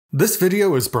This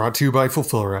video is brought to you by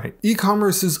Fulfillrite.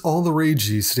 E-commerce is all the rage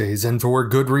these days, and for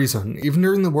good reason. Even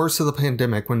during the worst of the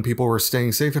pandemic, when people were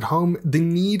staying safe at home, the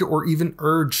need or even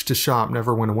urge to shop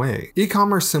never went away.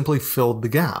 E-commerce simply filled the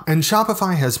gap, and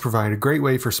Shopify has provided a great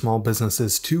way for small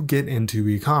businesses to get into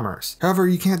e-commerce. However,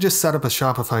 you can't just set up a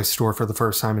Shopify store for the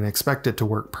first time and expect it to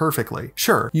work perfectly.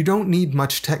 Sure, you don't need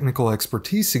much technical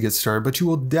expertise to get started, but you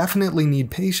will definitely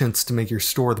need patience to make your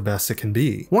store the best it can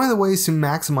be. One of the ways to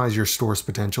maximize your store's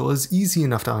potential is easy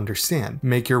enough to understand.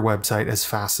 Make your website as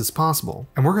fast as possible.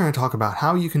 And we're going to talk about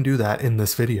how you can do that in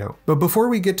this video. But before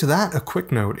we get to that, a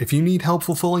quick note. If you need help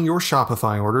fulfilling your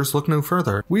Shopify orders, look no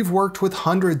further. We've worked with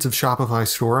hundreds of Shopify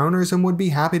store owners and would be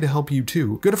happy to help you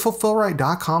too. Go to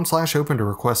fulfillrite.com/open to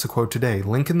request a quote today.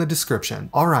 Link in the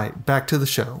description. Alright, back to the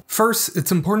show. First,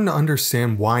 it's important to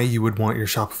understand why you would want your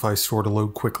Shopify store to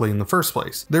load quickly in the first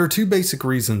place. There are two basic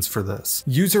reasons for this.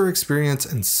 User experience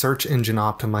and search engine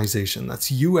optimization.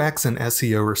 That's UX and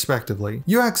SEO respectively.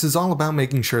 UX is all about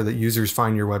making sure that users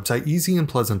find your website easy and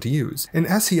pleasant to use, and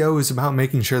SEO is about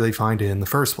making sure they find it in the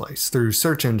first place, through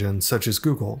search engines such as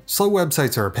Google. Slow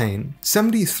websites are a pain.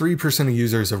 73% of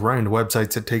users have run into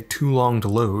websites that take too long to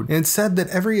load, and it's said that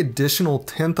every additional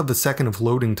tenth of a second of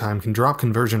loading time can drop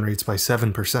conversion rates by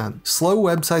 7%. Slow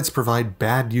websites provide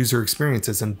bad user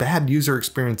experiences, and bad user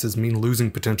experiences mean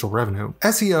losing potential revenue.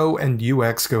 SEO and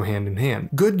UX go hand in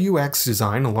hand. Good UX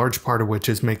design, a large part of which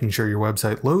is making sure your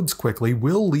website loads quickly,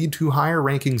 will lead to higher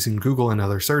rankings in Google and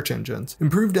other search engines.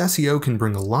 Improved SEO can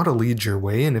bring a lot of leads your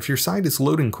way, and if your site is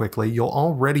loading quickly, you'll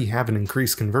already have an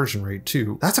increased conversion rate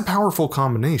too. That's a powerful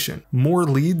combination. More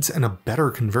leads and a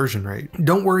better conversion rate.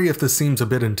 Don't worry if this seems a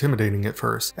bit intimidating at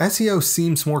first. SEO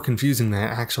seems more confusing than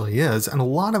it actually is, and a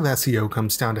lot of SEO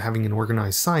comes down to having an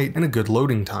organized site and a good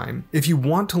loading time. If you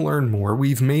want to learn more,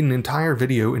 we've made an entire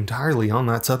video entirely on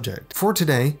that subject. For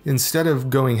today, instead of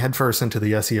going headfirst into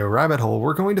the SEO rabbit hole,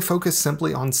 we're going to focus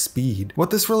simply on speed. What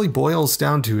this really boils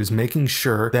down to is making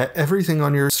sure that everything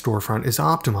on your storefront is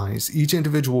optimized. Each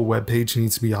individual web page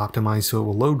needs to be optimized so it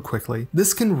will load quickly.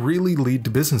 This can really lead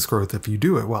to business growth if you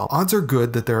do it well. Odds are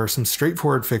good that there are some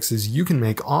straightforward fixes you can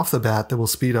make off the bat that will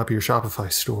speed up your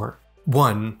Shopify store.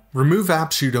 1. Remove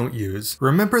apps you don't use.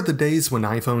 Remember the days when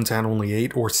iPhones had only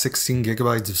 8 or 16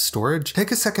 gigabytes of storage?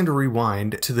 Take a second to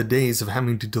rewind to the days of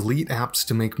having to delete apps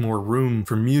to make more room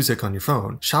for music on your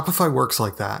phone. Shopify works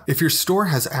like that. If your store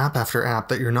has app after app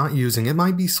that you're not using, it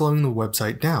might be slowing the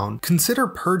website down. Consider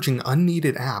purging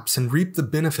unneeded apps and reap the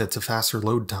benefits of faster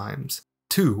load times.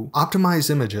 2. Optimize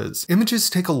images. Images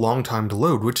take a long time to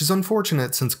load, which is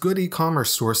unfortunate since good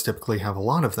e-commerce stores typically have a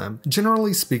lot of them.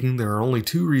 Generally speaking, there are only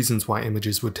two reasons why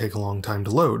images would take a long time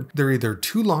to load. They're either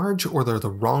too large or they're the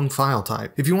wrong file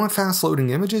type. If you want fast loading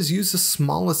images, use the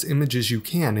smallest images you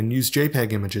can and use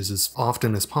JPEG images as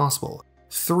often as possible.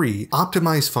 3.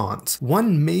 Optimize fonts.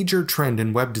 One major trend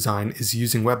in web design is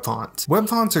using web fonts. Web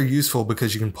fonts are useful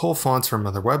because you can pull fonts from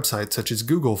other websites such as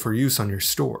Google for use on your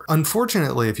store.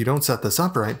 Unfortunately, if you don't set this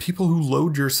up right, people who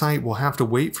load your site will have to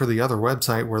wait for the other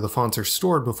website where the fonts are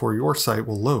stored before your site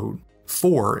will load.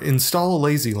 4. Install a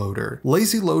lazy loader.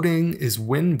 Lazy loading is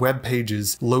when web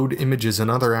pages load images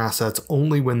and other assets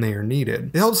only when they are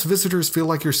needed. It helps visitors feel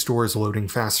like your store is loading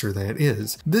faster than it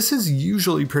is. This is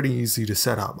usually pretty easy to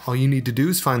set up. All you need to do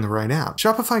is find the right app.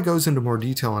 Shopify goes into more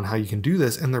detail on how you can do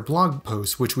this in their blog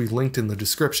post, which we linked in the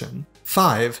description.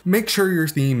 5. Make sure your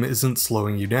theme isn't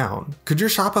slowing you down. Could your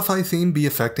Shopify theme be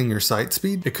affecting your site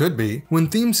speed? It could be. When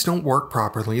themes don't work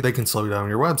properly, they can slow down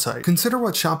your website. Consider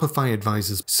what Shopify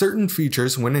advises. Certain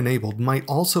features, when enabled, might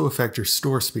also affect your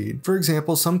store speed. For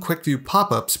example, some quick view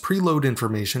pop-ups preload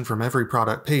information from every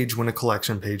product page when a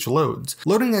collection page loads.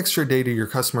 Loading extra data your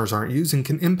customers aren't using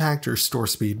can impact your store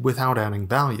speed without adding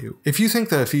value. If you think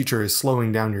that a feature is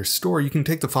slowing down your store, you can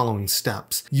take the following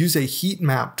steps. Use a heat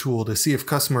map tool to see if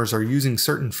customers are using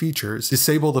certain features.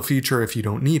 Disable the feature if you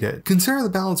don't need it. Consider the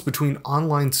balance between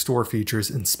online store features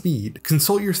and speed.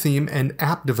 Consult your theme and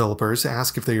app developers to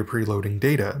ask if they are preloading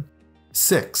data.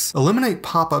 6. Eliminate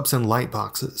pop-ups and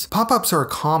lightboxes. Pop-ups are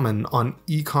common on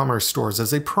e-commerce stores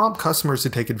as they prompt customers to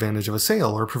take advantage of a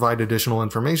sale or provide additional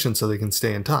information so they can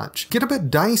stay in touch. Get a bit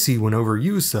dicey when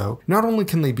overused though. Not only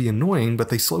can they be annoying, but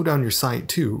they slow down your site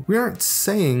too. We aren't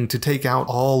saying to take out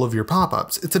all of your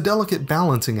pop-ups. It's a delicate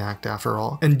balancing act after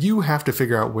all, and you have to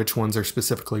figure out which ones are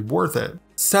specifically worth it.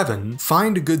 7.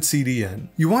 Find a good CDN.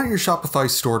 You want your Shopify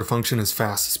store to function as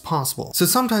fast as possible, so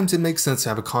sometimes it makes sense to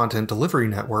have a content delivery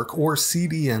network or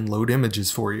CDN load images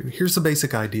for you. Here's the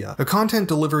basic idea. A content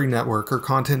delivery network or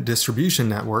content distribution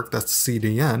network, that's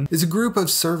CDN, is a group of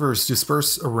servers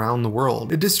dispersed around the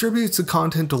world. It distributes the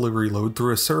content delivery load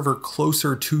through a server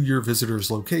closer to your visitor's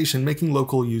location, making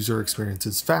local user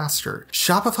experiences faster.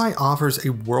 Shopify offers a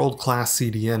world-class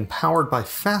CDN powered by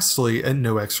Fastly at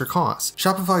no extra cost.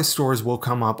 Shopify stores will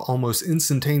come up almost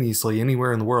instantaneously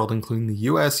anywhere in the world, including the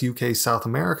US, UK, South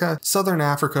America, Southern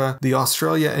Africa, the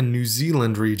Australia and New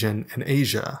Zealand region, and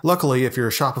Asia. Luckily, if you're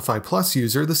a Shopify Plus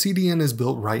user, the CDN is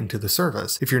built right into the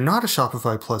service. If you're not a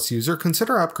Shopify Plus user,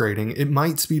 consider upgrading. It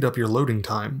might speed up your loading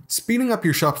time. Speeding up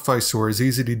your Shopify store is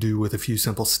easy to do with a few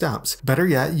simple steps. Better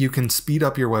yet, you can speed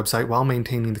up your website while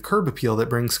maintaining the curb appeal that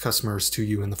brings customers to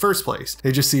you in the first place.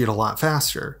 They just see it a lot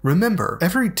faster. Remember,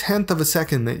 every 1/10 of a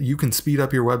second that you can speed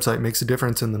up your website makes a difference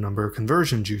in the number of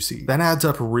conversions you see. That adds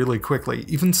up really quickly.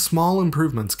 Even small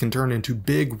improvements can turn into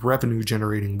big revenue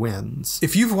generating wins.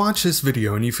 If you've watched this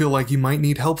video and you feel like you might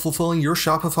need help fulfilling your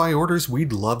Shopify orders,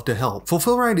 we'd love to help.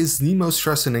 Fulfillrite is the most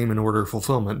trusted name in order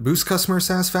fulfillment. Boost customer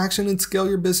satisfaction and scale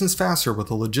your business faster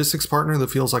with a logistics partner that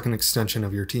feels like an extension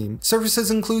of your team. Services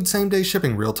include same-day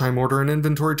shipping, real-time order and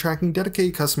inventory tracking,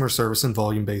 dedicated customer service, and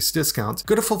volume-based discounts.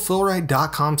 Go to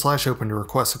fulfillrite.com/open to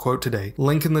request a quote today.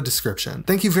 Link in the description.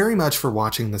 Thank you very much for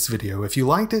watching this video. If you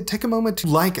liked it, take a moment to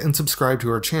like and subscribe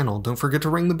to our channel. Don't forget to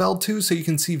ring the bell too so you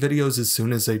can see videos as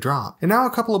soon as they drop. And now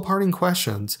a couple of parting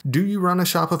questions. Do you run a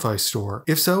Shopify store?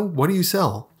 If so, what do you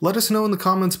sell? Let us know in the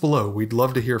comments below. We'd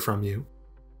love to hear from you.